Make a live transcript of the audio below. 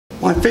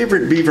My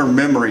favorite Beaver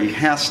memory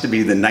has to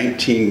be the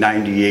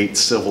 1998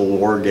 Civil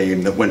War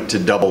game that went to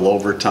double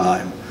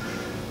overtime.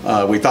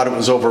 We thought it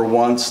was over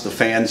once. The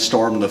fans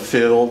stormed the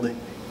field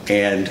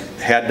and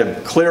had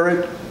to clear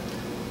it.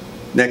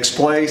 Next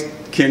play,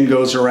 Ken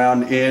goes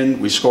around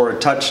in, we score a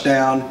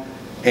touchdown,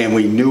 and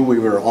we knew we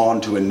were on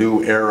to a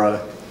new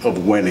era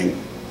of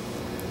winning.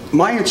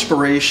 My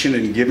inspiration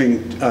in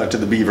giving to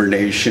the Beaver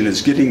Nation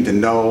is getting to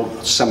know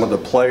some of the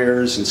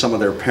players and some of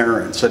their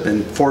parents. I've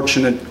been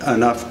fortunate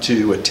enough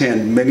to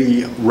attend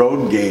many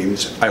road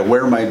games. I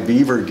wear my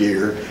Beaver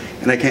gear,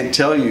 and I can't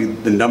tell you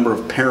the number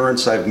of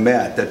parents I've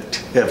met that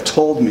have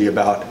told me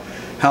about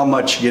how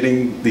much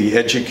getting the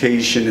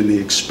education and the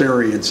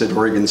experience at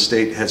Oregon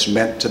State has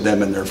meant to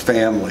them and their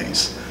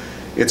families.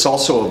 It's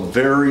also a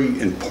very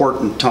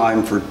important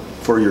time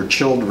for your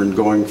children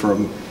going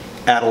from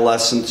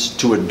adolescents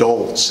to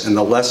adults, and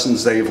the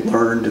lessons they've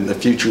learned and the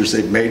futures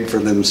they've made for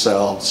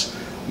themselves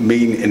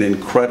mean an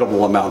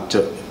incredible amount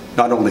to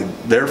not only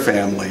their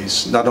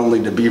families, not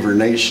only to Beaver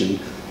Nation,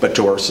 but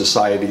to our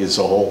society as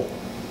a whole.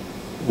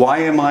 Why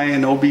am I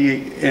an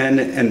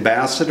OBN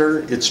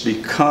ambassador? It's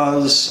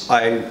because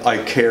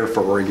I care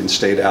for Oregon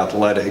State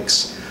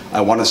athletics.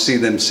 I want to see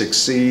them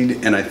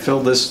succeed, and I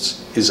feel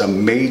this is a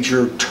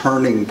major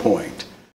turning point